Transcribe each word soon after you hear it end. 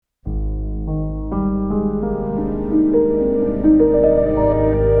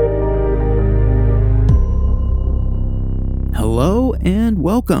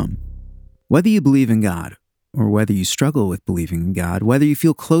welcome. Whether you believe in God, or whether you struggle with believing in God, whether you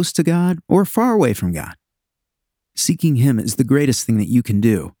feel close to God or far away from God, seeking Him is the greatest thing that you can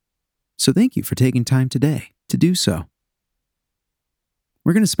do. So thank you for taking time today to do so.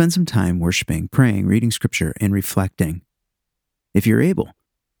 We're going to spend some time worshiping, praying, reading scripture, and reflecting. If you're able,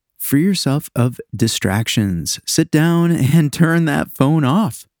 free yourself of distractions. Sit down and turn that phone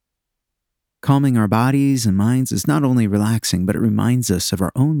off. Calming our bodies and minds is not only relaxing, but it reminds us of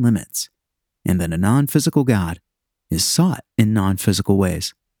our own limits and that a non-physical God is sought in non-physical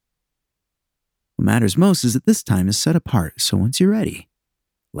ways. What matters most is that this time is set apart, so once you're ready,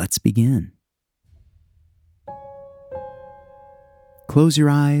 let's begin. Close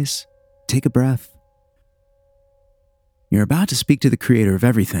your eyes, take a breath. You're about to speak to the Creator of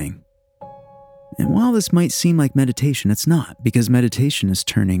everything. And while this might seem like meditation, it's not, because meditation is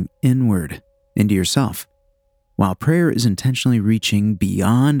turning inward into yourself, while prayer is intentionally reaching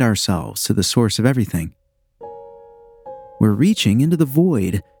beyond ourselves to the source of everything. We're reaching into the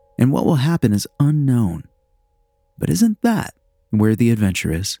void, and what will happen is unknown. But isn't that where the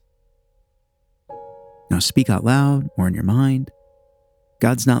adventure is? Now speak out loud or in your mind.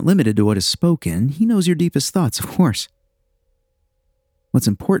 God's not limited to what is spoken. He knows your deepest thoughts, of course. What's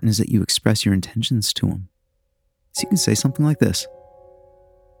important is that you express your intentions to Him. So you can say something like this: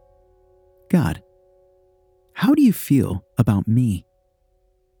 God, how do you feel about me?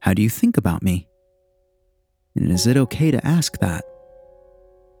 How do you think about me? And is it okay to ask that?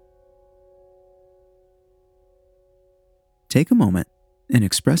 Take a moment and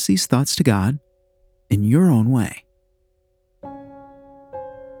express these thoughts to God in your own way.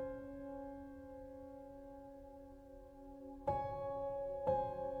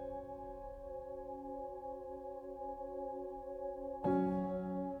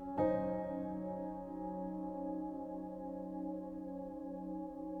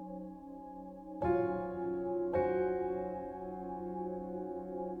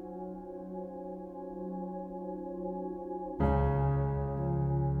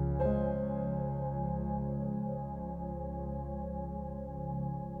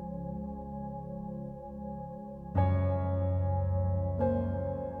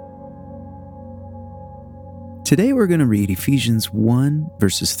 Today we're going to read Ephesians 1,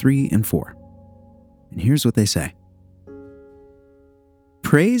 verses 3 and 4. And here's what they say.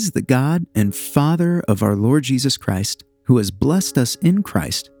 Praise the God and Father of our Lord Jesus Christ, who has blessed us in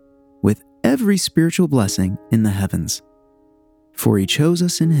Christ with every spiritual blessing in the heavens. For He chose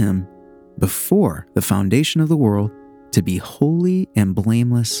us in Him before the foundation of the world to be holy and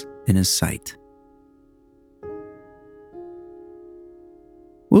blameless in His sight.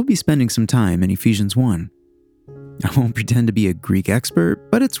 We'll be spending some time in Ephesians 1. I won't pretend to be a Greek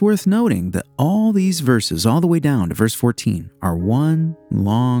expert, but it's worth noting that all these verses, all the way down to verse 14, are one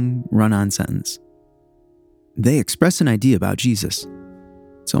long run-on sentence. They express an idea about Jesus.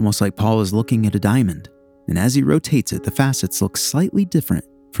 It's almost like Paul is looking at a diamond, and as he rotates it, the facets look slightly different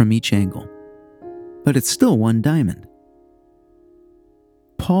from each angle. But it's still one diamond.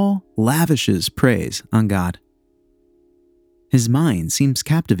 Paul lavishes praise on God. His mind seems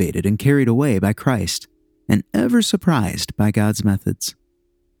captivated and carried away by Christ, and ever surprised by God's methods.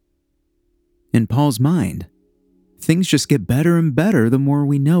 In Paul's mind, things just get better and better the more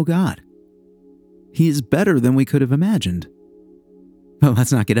we know God. He is better than we could have imagined. But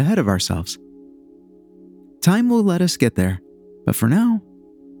let's not get ahead of ourselves. Time will let us get there, but for now,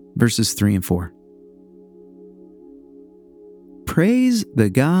 verses 3 and 4. Praise the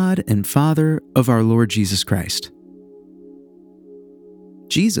God and Father of our Lord Jesus Christ.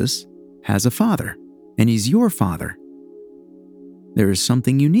 Jesus has a father, and He's your Father. There is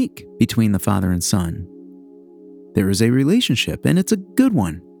something unique between the Father and Son. There is a relationship, and it's a good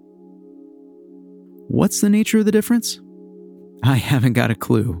one. What's the nature of the difference? I haven't got a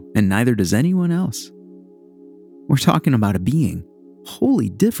clue, and neither does anyone else. We're talking about a being wholly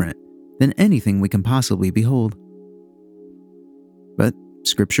different than anything we can possibly behold. But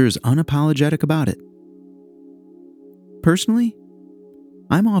Scripture is unapologetic about it. Personally,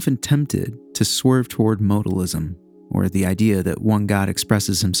 I'm often tempted to swerve toward modalism, or the idea that one God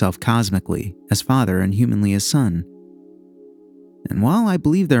expresses Himself cosmically as Father and humanly as Son. And while I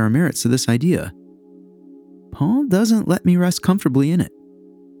believe there are merits to this idea, Paul doesn't let me rest comfortably in it.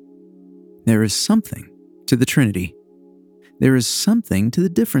 There is something to the Trinity. There is something to the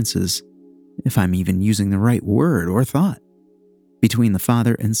differences, if I'm even using the right word or thought, between the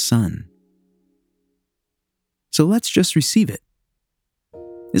Father and Son. So let's just receive it.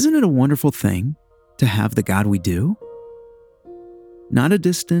 Isn't it a wonderful thing to have the God we do? Not a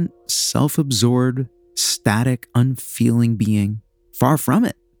distant, self-absorbed, static, unfeeling being, Far from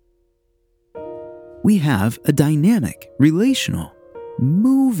it. We have a dynamic, relational,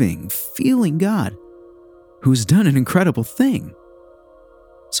 moving, feeling God who's done an incredible thing.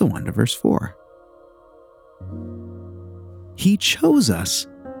 So on to verse 4. He chose us.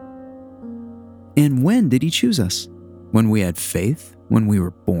 And when did he choose us? When we had faith? When we were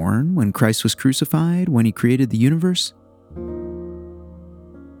born? When Christ was crucified? When he created the universe?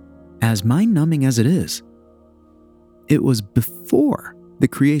 As mind-numbing as it is, it was before the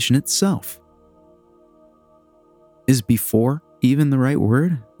creation itself. Is before even the right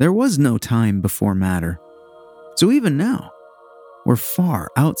word? There was no time before matter. So even now, we're far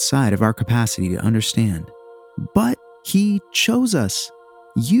outside of our capacity to understand. But he chose us.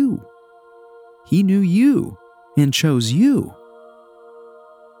 You. He knew you and chose you.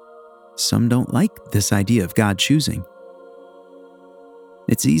 Some don't like this idea of God choosing.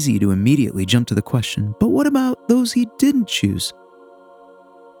 It's easy to immediately jump to the question, but what about those he didn't choose?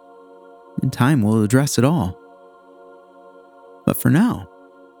 And time will address it all. But for now,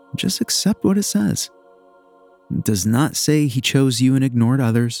 just accept what it says. It does not say he chose you and ignored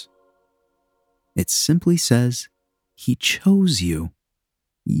others. It simply says he chose you.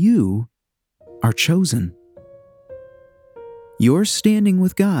 You are chosen. Your standing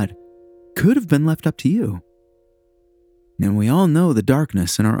with God could have been left up to you. And we all know the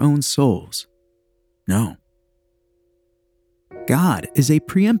darkness in our own souls. No. God is a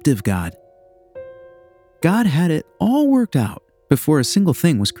preemptive God. God had it all worked out before a single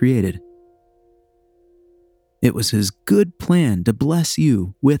thing was created. It was his good plan to bless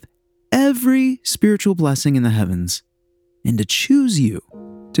you with every spiritual blessing in the heavens and to choose you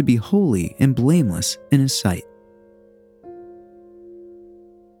to be holy and blameless in his sight.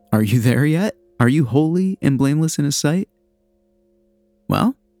 Are you there yet? Are you holy and blameless in his sight?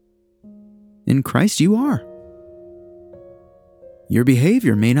 Well, in Christ you are. Your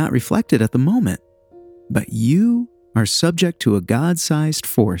behavior may not reflect it at the moment, but you are subject to a God-sized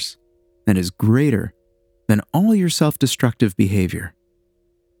force that is greater than all your self-destructive behavior.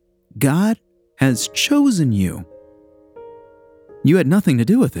 God has chosen you. You had nothing to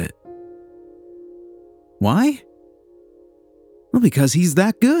do with it. Why? Well, because he's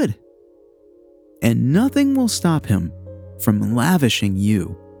that good. And nothing will stop him from lavishing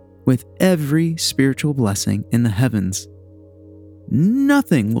you with every spiritual blessing in the heavens.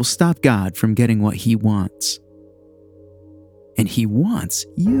 Nothing will stop God from getting what he wants. And he wants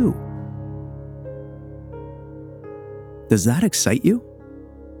you. Does that excite you?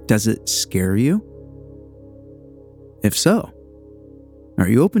 Does it scare you? If so, are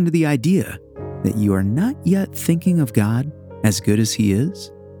you open to the idea that you are not yet thinking of God as good as he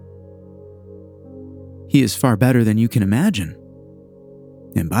is? He is far better than you can imagine.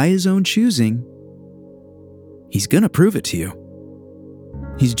 And by his own choosing, he's going to prove it to you.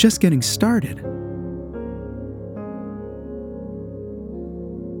 He's just getting started.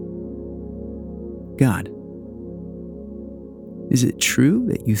 God, is it true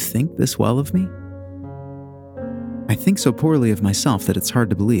that you think this well of me? I think so poorly of myself that it's hard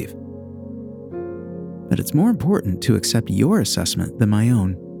to believe. But it's more important to accept your assessment than my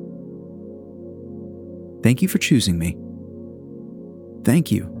own. Thank you for choosing me.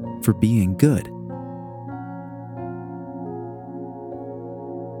 Thank you for being good.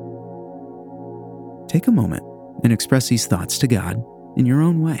 Take a moment and express these thoughts to God in your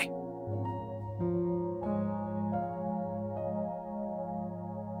own way.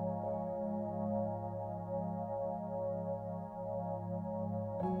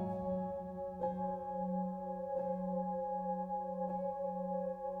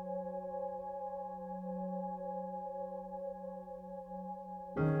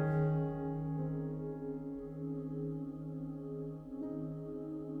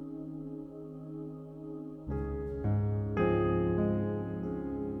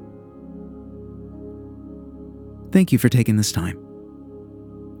 Thank you for taking this time.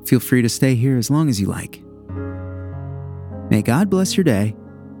 Feel free to stay here as long as you like. May God bless your day,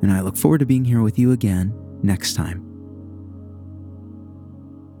 and I look forward to being here with you again next time.